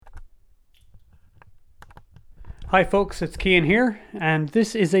Hi folks, it's Cian here, and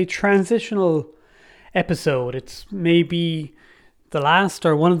this is a transitional episode. It's maybe the last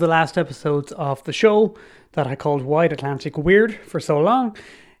or one of the last episodes of the show that I called Wide Atlantic Weird for so long.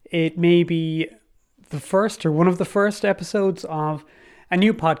 It may be the first or one of the first episodes of a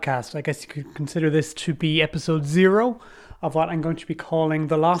new podcast. I guess you could consider this to be episode 0 of what I'm going to be calling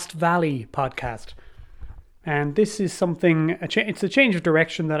the Lost Valley podcast. And this is something, it's a change of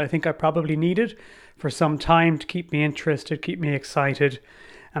direction that I think I probably needed for some time to keep me interested, keep me excited.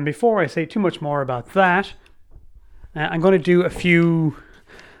 And before I say too much more about that, I'm going to do a few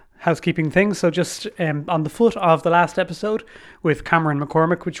housekeeping things. So just on the foot of the last episode with Cameron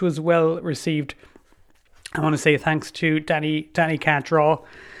McCormick, which was well received, I want to say thanks to Danny Can't Draw,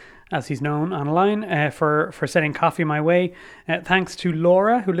 as he's known online, for sending coffee my way. Thanks to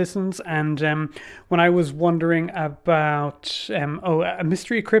Laura, who listens. And when I was wondering about a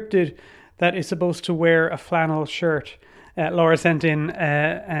mystery cryptid that is supposed to wear a flannel shirt, Laura sent in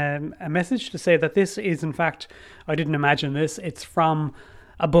a message to say that this is, in fact, I didn't imagine this. It's from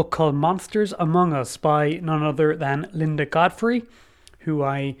a book called Monsters Among Us by none other than Linda Godfrey, who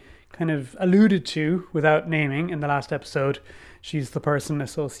I kind of alluded to without naming in the last episode. She's the person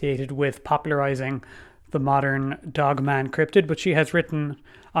associated with popularizing the modern Dogman cryptid, but she has written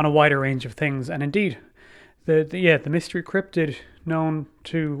on a wider range of things. And indeed, the mystery cryptid known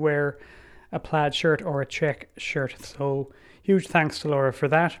to wear a plaid shirt or a check shirt. So huge thanks to Laura for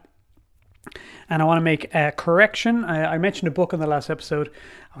that. And I want to make a correction. I mentioned a book in the last episode.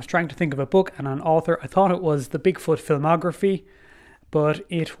 I was trying to think of a book and an author. I thought it was the Bigfoot filmography, but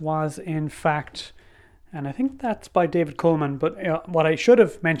it was in fact, and I think that's by David Coleman, but what I should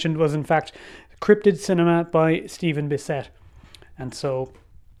have mentioned was in fact Cryptid Cinema by Stephen Bissett. And so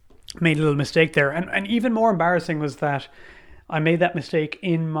made a little mistake there. And even more embarrassing was that I made that mistake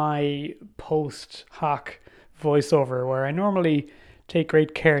in my post hoc voiceover, where I normally take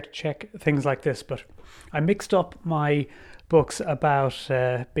great care to check things like this, but I mixed up my books about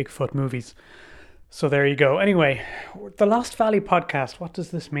Bigfoot movies. So there you go. Anyway, the Lost Valley podcast, what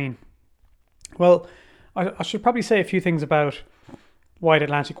does this mean? Well, I should probably say a few things about Wide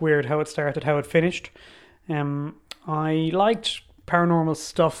Atlantic Weird, how it started, how it finished. I liked paranormal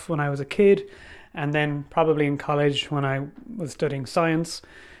stuff when I was a kid, and then probably in college when I was studying science.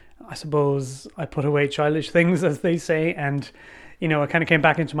 I suppose I put away childish things, as they say, and it kind of came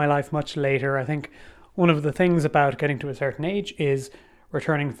back into my life much later. I think one of the things about getting to a certain age is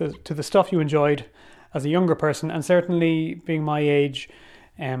returning to the stuff you enjoyed as a younger person, and certainly being my age,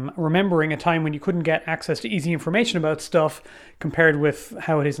 remembering a time when you couldn't get access to easy information about stuff compared with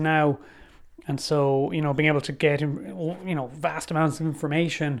how it is now. And so, being able to get, vast amounts of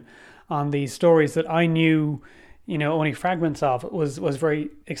information on these stories that I knew, only fragments of, was very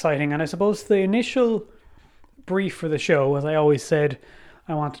exciting. And I suppose the initial brief for the show, as I always said,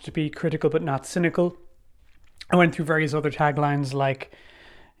 I wanted to be critical but not cynical. I went through various other taglines like,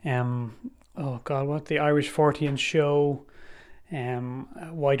 the Irish Fortean Show,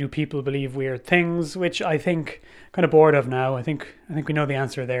 why do people believe weird things, which I think kind of bored of now. I think we know the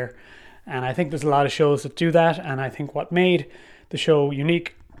answer there. And I think there's a lot of shows that do that, and I think what made the show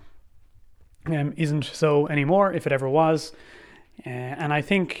unique isn't so anymore, if it ever was. And I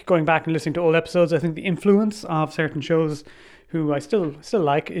think going back and listening to old episodes, I think the influence of certain shows who I still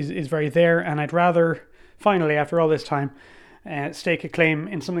like is very there, and I'd rather finally, after all this time, stake a claim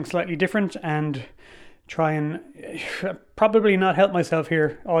in something slightly different and try and probably not help myself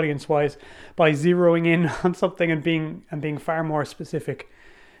here audience-wise by zeroing in on something and being far more specific,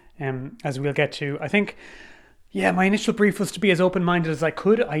 as we'll get to. I think, my initial brief was to be as open-minded as I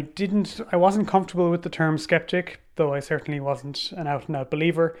could. I wasn't comfortable with the term skeptic, though I certainly wasn't an out-and-out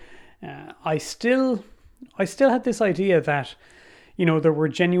believer. I still had this idea that, there were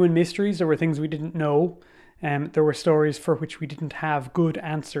genuine mysteries, there were things we didn't know, there were stories for which we didn't have good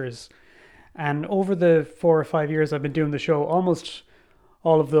answers. And over the 4 or 5 years I've been doing the show, almost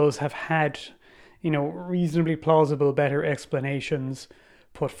all of those have had, reasonably plausible, better explanations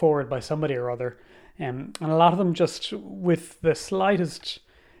put forward by somebody or other. And a lot of them just with the slightest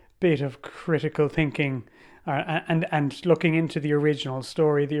bit of critical thinking and looking into the original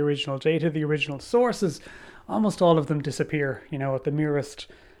story, the original data, the original sources, almost all of them disappear. At the merest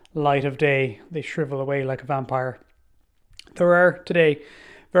light of day, they shrivel away like a vampire. There are today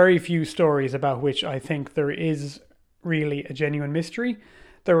very few stories about which I think there is really a genuine mystery.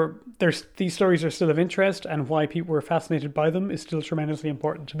 These stories are still of interest, and why people were fascinated by them is still tremendously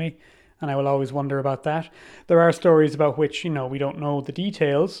important to me, and I will always wonder about that. There are stories about which, we don't know the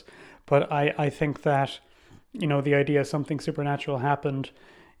details, but I think that, the idea something supernatural happened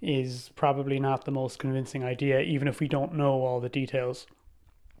is probably not the most convincing idea, even if we don't know all the details.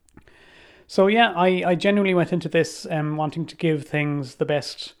 So yeah, I genuinely went into this wanting to give things the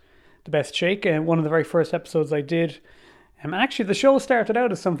best shake. One of the very first episodes I did, actually the show started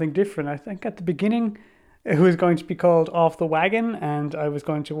out as something different. I think at the beginning it was going to be called Off the Wagon, and I was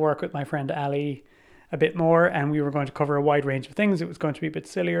going to work with my friend Ali a bit more, and we were going to cover a wide range of things. It was going to be a bit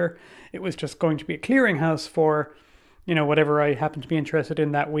sillier. It was just going to be a clearinghouse for, whatever I happened to be interested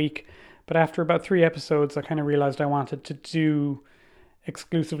in that week. But after about 3 episodes, I kind of realized I wanted to do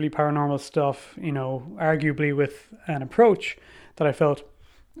exclusively paranormal stuff, arguably with an approach that I felt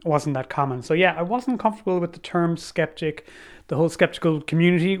wasn't that common. So yeah, I wasn't comfortable with the term skeptic. The whole skeptical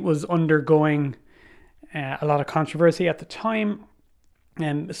community was undergoing a lot of controversy at the time,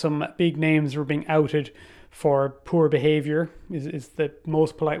 and some big names were being outed for poor behavior is the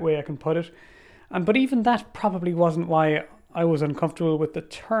most polite way I can put it. But even that probably wasn't why I was uncomfortable with the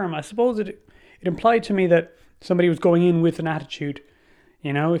term. I suppose it implied to me that somebody was going in with an attitude.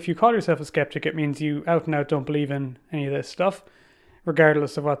 If you call yourself a skeptic, it means you out and out don't believe in any of this stuff,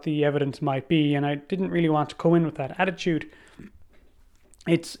 regardless of what the evidence might be. And I didn't really want to go in with that attitude.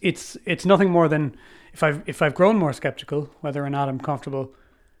 It's nothing more than if I've grown more skeptical, whether or not I'm comfortable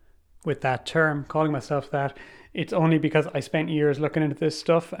with that term, calling myself that, it's only because I spent years looking into this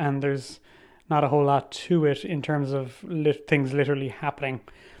stuff, and there's not a whole lot to it in terms of things literally happening.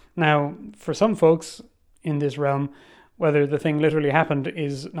 Now, for some folks in this realm, whether the thing literally happened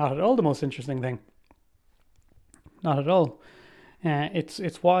is not at all the most interesting thing. Not at all.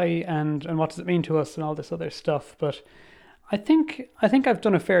 It's why and what does it mean to us and all this other stuff. But I think I've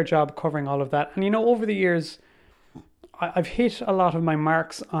done a fair job covering all of that. And over the years, I've hit a lot of my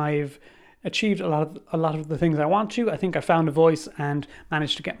marks. I've achieved a lot of the things I want to. I think I found a voice and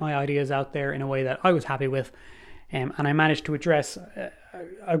managed to get my ideas out there in a way that I was happy with. And I managed to address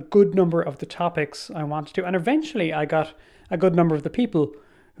a good number of the topics I wanted to. And eventually I got a good number of the people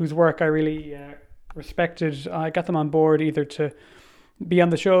whose work I really respected. I got them on board either to be on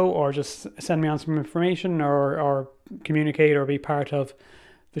the show or just send me on some information or communicate or be part of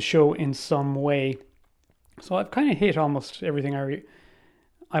the show in some way. So I've kind of hit almost everything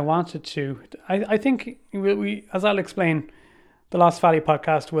I wanted to. I think we, as I'll explain, the Lost Valley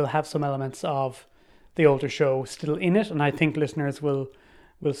podcast will have some elements of the older show still in it, and I think listeners will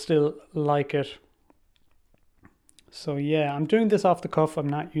still like it. So yeah, I'm doing this off the cuff. I'm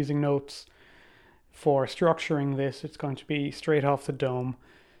not using notes for structuring this. It's going to be straight off the dome.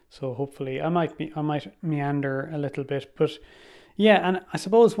 So hopefully I might meander a little bit, but yeah. And I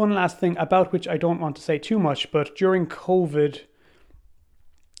suppose one last thing about which I don't want to say too much, but during COVID,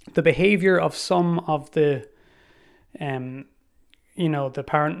 the behavior of some of the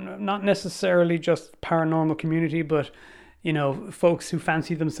not necessarily just paranormal community, but folks who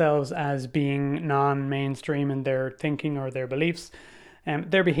fancy themselves as being non-mainstream in their thinking or their beliefs,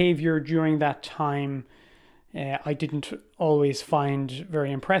 their behavior during that time, I didn't always find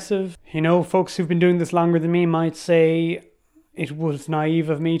very impressive. Folks who've been doing this longer than me might say it was naive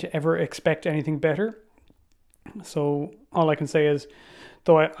of me to ever expect anything better. So all I can say is,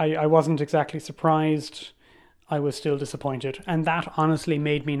 though I wasn't exactly surprised, I was still disappointed. And that honestly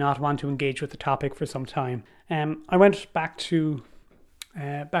made me not want to engage with the topic for some time. I went back to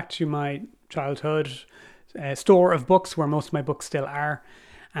my childhood store of books where most of my books still are.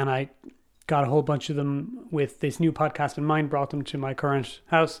 And I got a whole bunch of them with this new podcast in mind, brought them to my current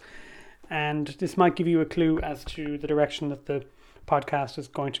house. And this might give you a clue as to the direction that the podcast is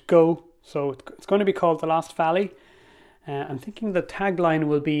going to go. So it's going to be called The Lost Valley. I'm thinking the tagline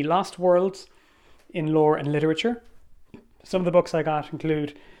will be Lost Worlds in Lore and Literature. Some of the books I got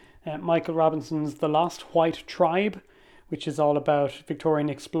include Michael Robinson's The Lost White Tribe, which is all about Victorian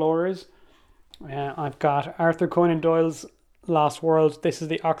explorers. I've got Arthur Conan Doyle's Lost World. This is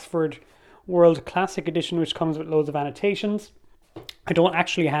the Oxford World Classic Edition, which comes with loads of annotations. I don't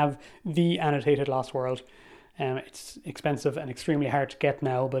actually have the annotated Lost World. It's expensive and extremely hard to get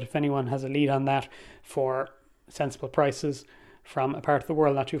now, but if anyone has a lead on that for sensible prices from a part of the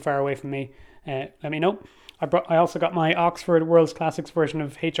world not too far away from me, let me know. I also got my Oxford World's Classics version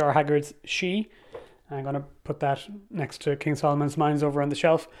of H.R. Haggard's She. I'm going to put that next to King Solomon's Mines over on the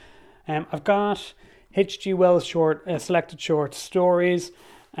shelf. I've got H.G. Wells' selected short stories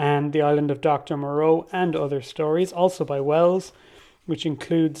and The Island of Dr. Moreau and other stories, also by Wells, which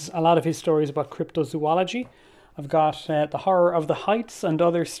includes a lot of his stories about cryptozoology. I've got The Horror of the Heights and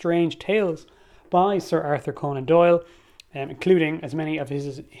Other Strange Tales by Sir Arthur Conan Doyle, including as many of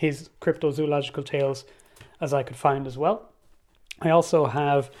his cryptozoological tales as I could find as well. I also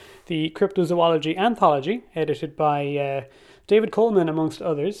have the Cryptozoology Anthology, edited by David Coleman, amongst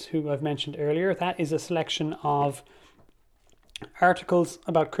others, who I've mentioned earlier. That is a selection of articles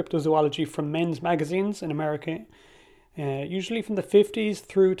about cryptozoology from men's magazines in America, usually from the 50s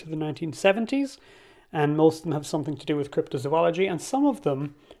through to the 1970s, and most of them have something to do with cryptozoology, and some of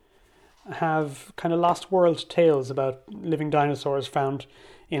them have kind of lost world tales about living dinosaurs found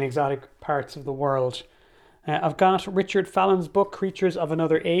in exotic parts of the world. I've got Richard Fallon's book, Creatures of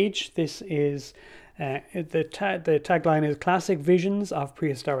Another Age. This is the tagline is Classic Visions of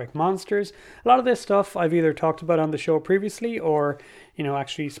Prehistoric Monsters. A lot of this stuff I've either talked about on the show previously or,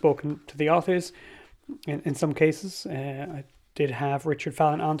 actually spoken to the authors in some cases. I did have Richard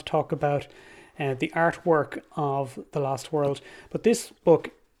Fallon on to talk about the artwork of The Lost World. But this book,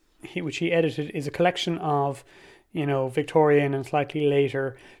 which he edited, is a collection of Victorian and slightly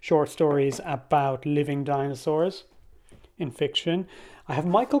later short stories about living dinosaurs in fiction. I have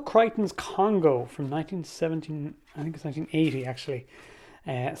Michael Crichton's Congo from 1917, I think it's 1980 actually.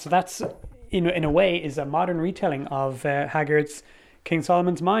 So that's, in a way, is a modern retelling of Haggard's King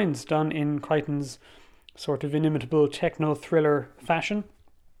Solomon's Mines, done in Crichton's sort of inimitable techno-thriller fashion.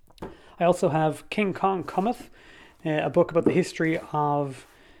 I also have King Kong Cometh, a book about the history of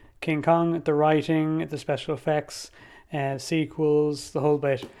King Kong, the writing, the special effects, sequels, the whole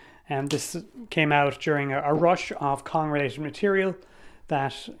bit. And this came out during a rush of Kong-related material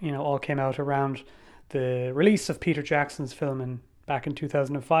that all came out around the release of Peter Jackson's film back in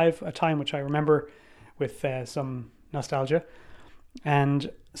 2005, a time which I remember with some nostalgia. And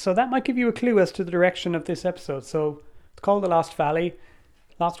so that might give you a clue as to the direction of this episode. So it's called The Lost Valley,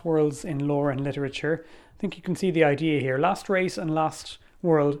 Lost Worlds in Lore and Literature. I think you can see the idea here. Lost Race and Lost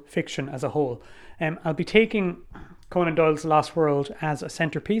World fiction as a whole. I'll be taking Conan Doyle's Lost World as a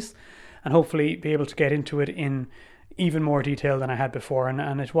centerpiece and hopefully be able to get into it in even more detail than I had before.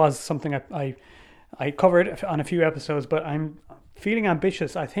 And it was something I covered on a few episodes, but I'm feeling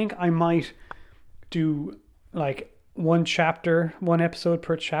ambitious. I think I might do like one episode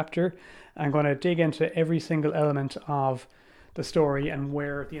per chapter. I'm going to dig into every single element of the story and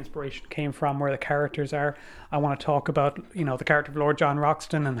where the inspiration came from, where the characters are. I want to talk about, the character of Lord John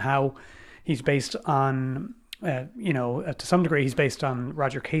Roxton and how he's based on, to some degree, he's based on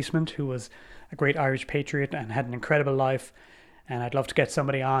Roger Casement, who was a great Irish patriot and had an incredible life. And I'd love to get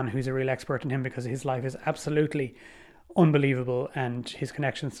somebody on who's a real expert in him, because his life is absolutely unbelievable and his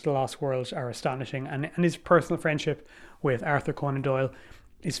connections to the Lost World are astonishing. And his personal friendship with Arthur Conan Doyle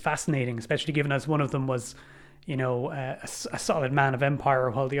is fascinating, especially given as one of them was a solid man of empire,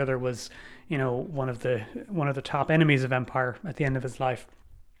 while the other was, one of the top enemies of empire at the end of his life.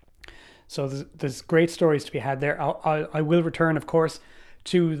 So there's great stories to be had there. I will return, of course,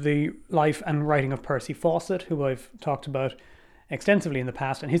 to the life and writing of Percy Fawcett, who I've talked about extensively in the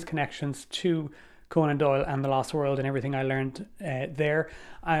past, and his connections to Conan Doyle and the Lost World and everything I learned there.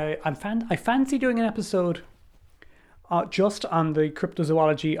 I fancy doing an episode just on the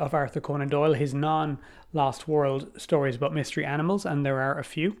cryptozoology of Arthur Conan Doyle, his non-Lost World stories about mystery animals, and there are a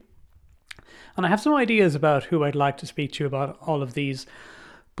few. And I have some ideas about who I'd like to speak to about all of these,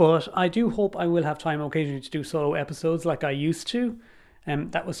 but I do hope I will have time occasionally to do solo episodes like I used to.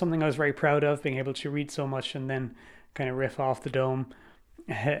 That was something I was very proud of, being able to read so much and then kind of riff off the dome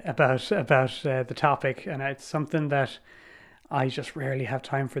about the topic, and it's something that I just rarely have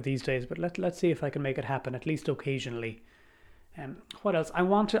time for these days, but let's see if I can make it happen, at least occasionally. What else? I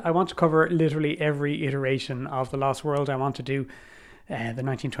want to cover literally every iteration of The Lost World. I want to do the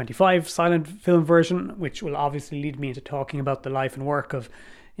 1925 silent film version, which will obviously lead me into talking about the life and work of,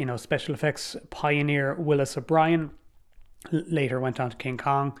 special effects pioneer Willis O'Brien. Later went on to King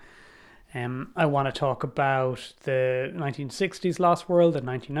Kong. I want to talk about the 1960s Lost World, the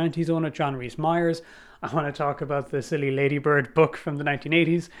 1990s owner, John Rhys Meyers. I want to talk about the Silly Ladybird book from the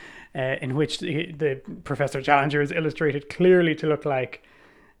 1980s, in which the Professor Challenger is illustrated clearly to look like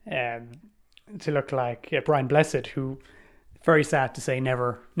Brian Blessed, who, very sad to say,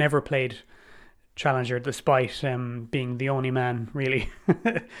 never played Challenger, despite being the only man really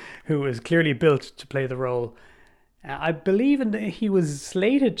who was clearly built to play the role. I believe he was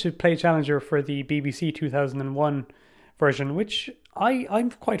slated to play Challenger for the BBC 2001 version, which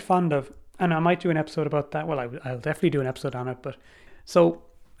I'm quite fond of, and I might do an episode about that. Well, I'll definitely do an episode on it. But so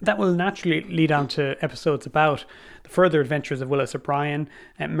that will naturally lead on to episodes about the further adventures of Willis O'Brien,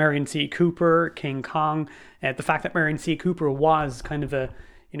 Marion C. Cooper, King Kong, the fact that Marion C. Cooper was kind of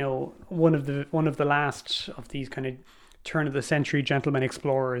one of the last of these kind of turn of the century gentlemen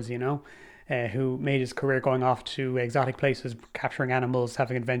explorers, who made his career going off to exotic places, capturing animals,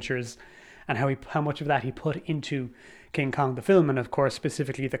 having adventures, and how much of that he put into King Kong the film, and of course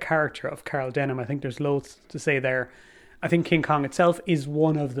specifically the character of Carl Denham. I think there's loads to say there I think King Kong itself is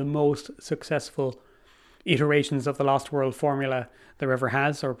one of the most successful iterations of the Lost World formula there ever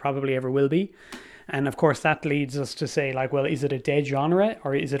has, or probably ever will be. And of course, that leads us to say, like, well, is it a dead genre,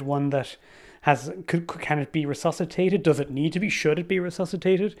 or is it one that can it be resuscitated? Does it need to be? Should it be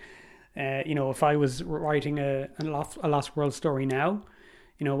resuscitated? If I was writing a Lost World story now,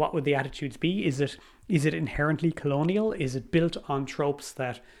 what would the attitudes be? Is it inherently colonial? Is it built on tropes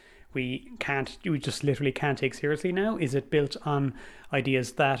that we just literally can't take seriously now? Is it built on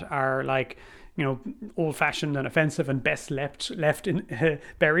ideas that are like, old-fashioned and offensive and best left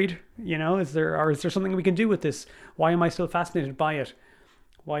buried? Is there something we can do with this? Why am I still fascinated by it?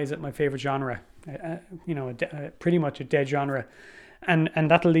 Why is it my favorite genre? Pretty much a dead genre. And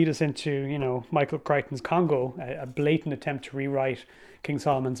that'll lead us into, Michael Crichton's Congo, a blatant attempt to rewrite King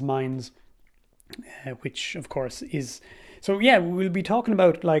Solomon's Mines, which, of course, is... So, yeah, we'll be talking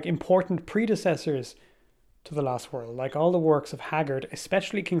about, like, important predecessors to The Lost World, like all the works of Haggard,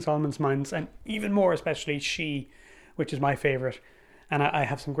 especially King Solomon's Mines, and even more especially She, which is my favourite. And I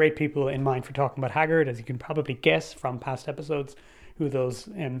have some great people in mind for talking about Haggard, as you can probably guess from past episodes who those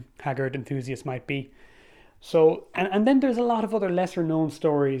Haggard enthusiasts might be. So, and then there's a lot of other lesser known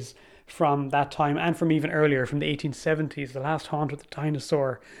stories from that time and from even earlier, from the 1870s, The Last Haunt of the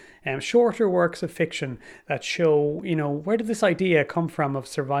Dinosaur, shorter works of fiction that show, where did this idea come from of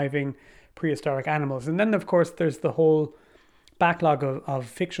surviving prehistoric animals. And then, of course, there's the whole backlog of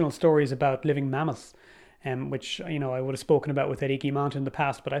fictional stories about living mammoths, which, I would have spoken about with Eddie Guimont in the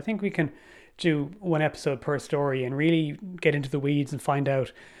past, but I think we can do one episode per story and really get into the weeds and find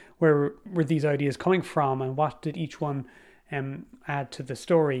out where were these ideas coming from and what did each one add to the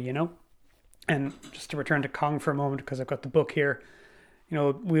story, And just to return to Kong for a moment, because I've got the book here,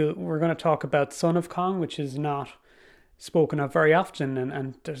 we're going to talk about Son of Kong, which is not spoken of very often,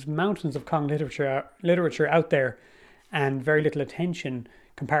 and there's mountains of Kong literature out there, and very little attention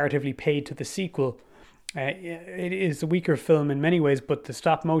comparatively paid to the sequel. It is a weaker film in many ways, but the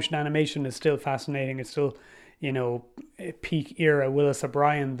stop motion animation is still fascinating. It's still, peak era Willis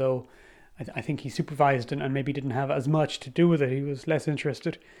O'Brien, though I think he supervised and maybe didn't have as much to do with it. He was less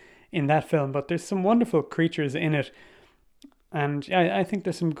interested in that film, but there's some wonderful creatures in it, and I think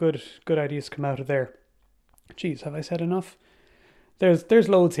there's some good ideas come out of there. Jeez, have I said enough? There's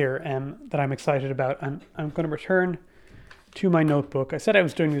loads here that I'm excited about, and I'm going to return to my notebook. I said I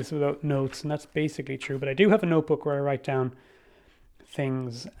was doing this without notes, and that's basically true, but I do have a notebook where I write down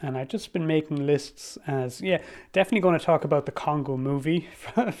things, and I've just been making lists definitely going to talk about the Congo movie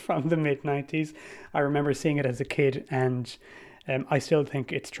from the mid-90s. I remember seeing it as a kid, and I still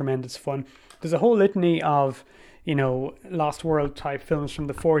think it's tremendous fun. There's a whole litany of Lost World type films from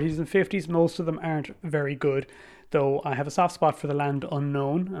the 40s and 50s. Most of them aren't very good, though I have a soft spot for The Land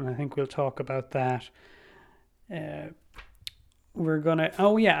Unknown, and I think we'll talk about that. And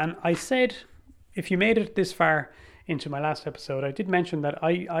I said, if you made it this far into my last episode, I did mention that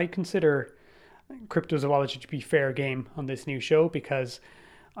I consider cryptozoology to be fair game on this new show, because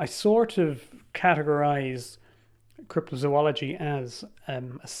I sort of categorize cryptozoology as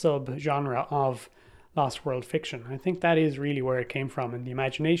a sub-genre of Lost World fiction. I think that is really where it came from, in the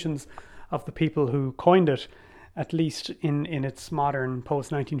imaginations of the people who coined it, at least in its modern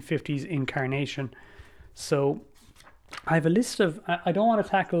post-1950s incarnation. So I have a list of... I don't want to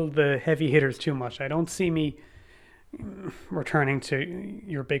tackle the heavy hitters too much. I don't see me returning to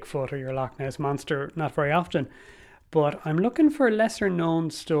your Bigfoot or your Loch Ness Monster, not very often. But I'm looking for lesser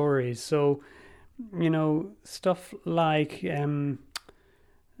known stories. So, stuff like...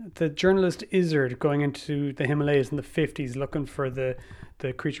 the journalist Izzard going into the Himalayas in the 50s looking for the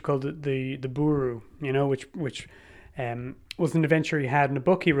creature called the buru, which was an adventure he had in a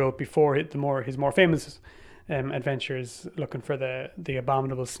book he wrote before his more famous adventures, looking for the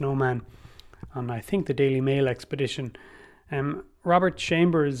abominable snowman on, I think, the Daily Mail expedition. Robert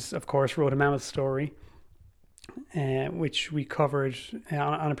Chambers, of course, wrote a mammoth story, which we covered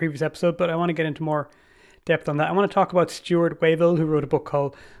on a previous episode, but I want to get into more depth on that. I want to talk about Stuart Wavell, who wrote a book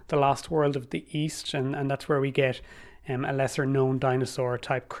called The Lost World of the East, and that's where we get a lesser known dinosaur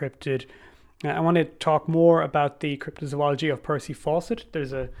type cryptid. I want to talk more about the cryptozoology of Percy Fawcett.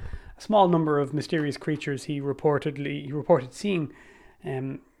 There's a small number of mysterious creatures he reported seeing,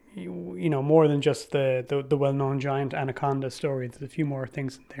 more than just the well-known giant anaconda story. There's a few more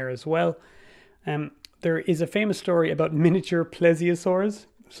things in there as well. There is a famous story about miniature plesiosaurs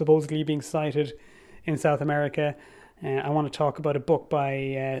supposedly being sighted in South America. I want to talk about a book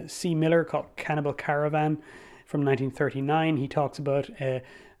by C. Miller called Cannibal Caravan from 1939. He talks about a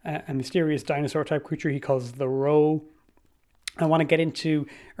mysterious dinosaur type creature he calls the roe. I want to get into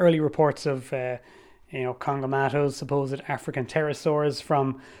early reports of Congomato's supposed African pterosaurs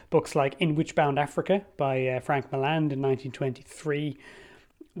from books like In Witchbound Africa by Frank Milland in 1923.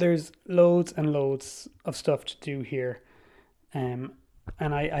 There's loads and loads of stuff to do here. And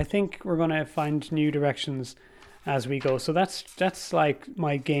I think we're going to find new directions as we go. So that's like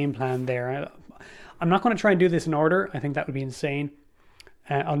my game plan there. I'm not going to try and do this in order. I think that would be insane.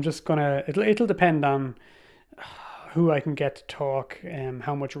 I'm just going to... It'll depend on who I can get to talk,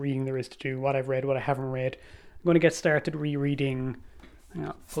 how much reading there is to do, what I've read, what I haven't read. I'm going to get started rereading...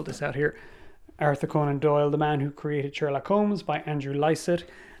 I'll pull this out here. Arthur Conan Doyle, The Man Who Created Sherlock Holmes by Andrew Lycett.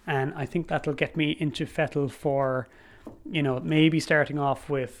 And I think that'll get me into fettle for, maybe starting off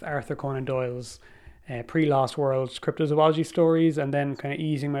with Arthur Conan Doyle's pre-Lost World cryptozoology stories, and then kind of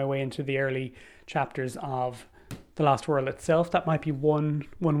easing my way into the early chapters of The Lost World itself. That might be one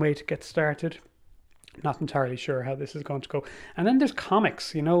way to get started. Not entirely sure how this is going to go. And then there's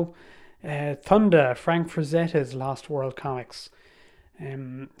comics, Thunda, Frank Frazetta's Lost World comics.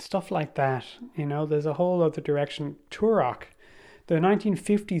 Stuff like that. There's a whole other direction. Turok. The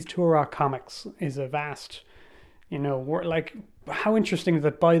 1950s Turok comics is a vast, how interesting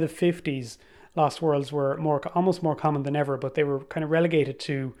that by the 50s, Lost Worlds were almost more common than ever, but they were kind of relegated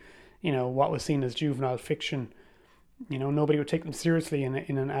to, what was seen as juvenile fiction. Nobody would take them seriously in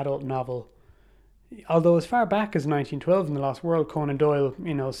an adult novel. Although as far back as 1912 in The Lost World, Conan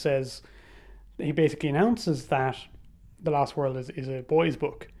Doyle, says, he basically announces that The Lost World is a boy's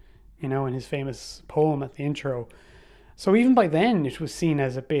book, in his famous poem at the intro. So even by then, it was seen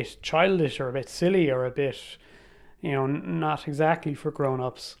as a bit childish or a bit silly or a bit, not exactly for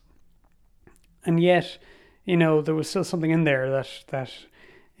grown-ups. And yet, there was still something in there that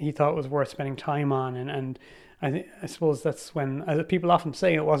he thought was worth spending time on. And I suppose that's when, as people often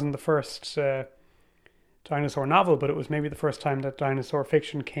say, it wasn't the first dinosaur novel, but it was maybe the first time that dinosaur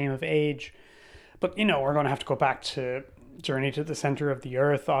fiction came of age. But, we're going to have to go back to Journey to the Center of the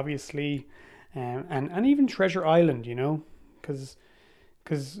Earth, obviously, and even Treasure Island, because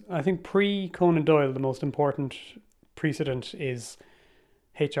I think pre-Conan Doyle, the most important precedent is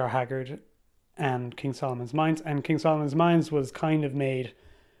H.R. Haggard and King Solomon's Mines. And King Solomon's Mines was kind of made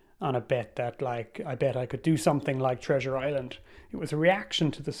on a bet that, I bet I could do something like Treasure Island. It was a reaction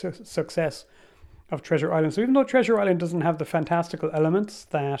to the success of Treasure Island. So even though Treasure Island doesn't have the fantastical elements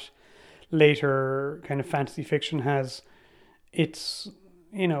that later kind of fantasy fiction has, it's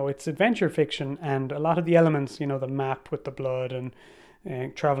adventure fiction, and a lot of the elements, the map with the blood and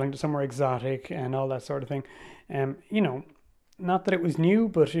traveling to somewhere exotic and all that sort of thing. Not that it was new,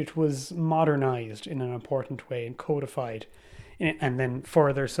 but it was modernized in an important way and codified, and then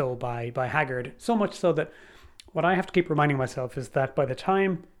further so by Haggard. So much so that what I have to keep reminding myself is that by the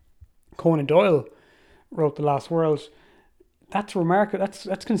time Conan Doyle wrote The Lost World, that's remarkable.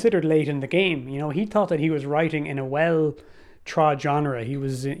 That's considered late in the game. He thought that he was writing in a well-trod genre. He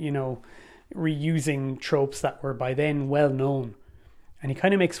was, reusing tropes that were by then well known. And he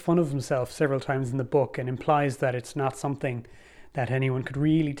kind of makes fun of himself several times in the book and implies that it's not something that anyone could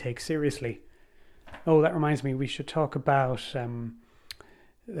really take seriously. Oh, that reminds me, we should talk about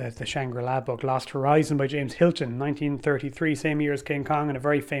the Shangri-La book, Lost Horizon by James Hilton, 1933, same year as King Kong, and a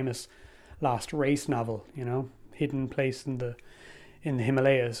very famous lost race novel, hidden place in the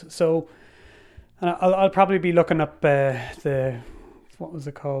Himalayas. So I'll probably be looking up what was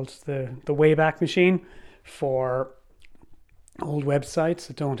it called? The Wayback Machine for old websites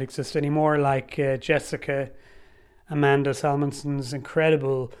that don't exist anymore, like Jessica Amanda Salmonson's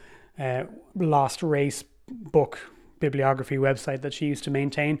incredible Lost Race book bibliography website that she used to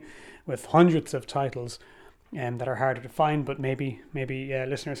maintain with hundreds of titles that are harder to find, but maybe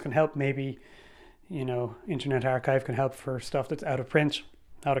listeners can help. Maybe Internet Archive can help for stuff that's out of print,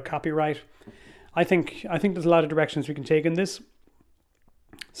 out of copyright. I think there's a lot of directions we can take in this.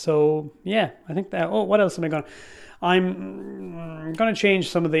 So yeah, I think that. Oh, what else am I going? I'm going to change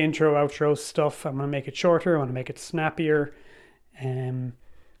some of the intro outro stuff. I'm going to make it shorter. I want to make it snappier.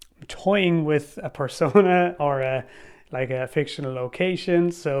 Toying with a persona or a fictional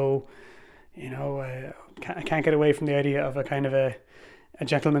location. So I can't get away from the idea of a kind of a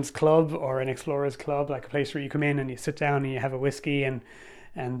gentleman's club or an explorer's club, like a place where you come in and you sit down and you have a whiskey and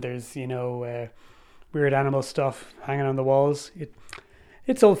there's weird animal stuff hanging on the walls.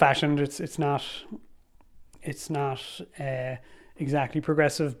 It's old fashioned. It's not exactly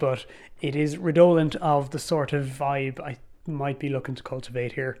progressive, but it is redolent of the sort of vibe I might be looking to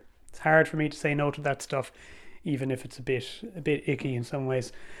cultivate here. It's hard for me to say no to that stuff, even if it's a bit icky in some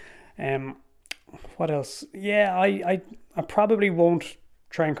ways. What else? Yeah, I probably won't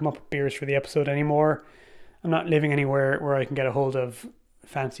try and come up with beers for the episode anymore. I'm not living anywhere where I can get a hold of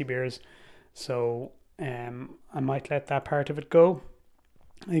fancy beers, so I might let that part of it go,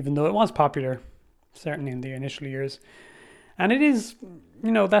 even though it was popular, certainly in the initial years. And it is,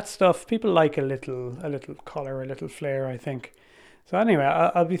 that stuff. People like a little color, a little flair, I think. So anyway,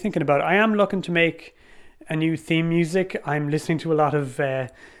 I'll be thinking about it. I am looking to make a new theme music. I'm listening to a lot of a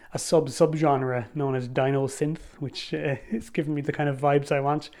subgenre known as Dino Synth, which is giving me the kind of vibes I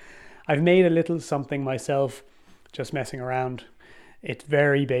want. I've made a little something myself, just messing around. It's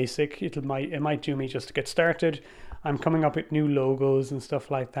very basic. It might do me just to get started. I'm coming up with new logos and stuff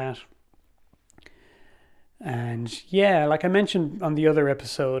like that. And yeah, like I mentioned on the other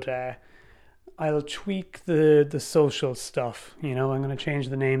episode, I'll tweak the social stuff. I'm going to change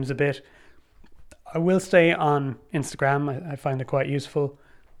the names a bit. I will stay on Instagram. I find it quite useful.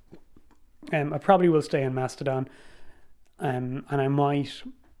 I probably will stay on Mastodon. And I might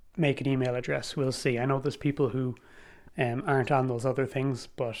make an email address. We'll see. I know there's people who aren't on those other things,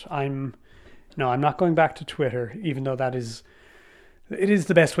 but I'm not going back to Twitter, even though it is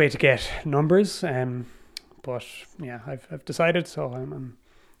the best way to get numbers. But yeah, I've decided, so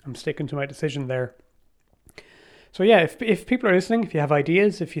I'm sticking to my decision there. So yeah, if people are listening, if you have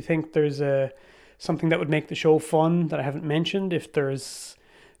ideas, if you think there's something that would make the show fun that I haven't mentioned, if there's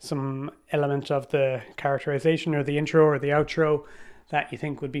some element of the characterization or the intro or the outro that you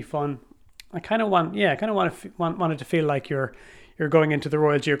think would be fun, I kind of wanted to feel like you're going into the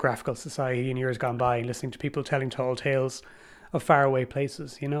Royal Geographical Society in years gone by and listening to people telling tall tales of faraway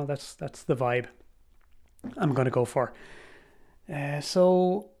places. That's the vibe I'm going to go for.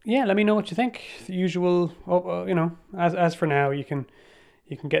 So yeah, let me know what you think. The usual, as for now, you can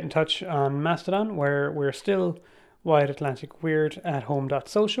get in touch on Mastodon, where we're still Wide Atlantic Weird at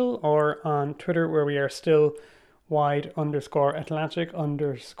home.social, or on Twitter, where we are still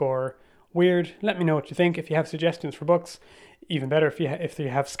wide_Atlantic_weird. Let me know what you think. If you have suggestions for books, even better. If you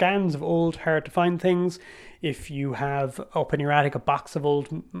have scans of old, hard to find things, if you have up in your attic a box of old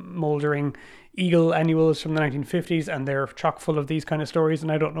mouldering Eagle annuals from the 1950s and they're chock full of these kind of stories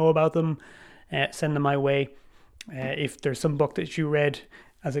and I don't know about them, send them my way. If there's some book that you read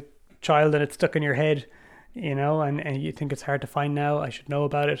as a child and it's stuck in your head, and you think it's hard to find now, I should know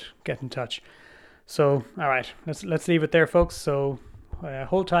about it, get in touch. So, all right, let's leave it there, folks. So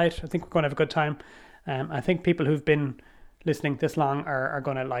hold tight. I think we're going to have a good time. I think people who've been listening this long are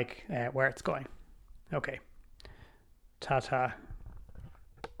going to like where it's going. Okay. Ta-ta.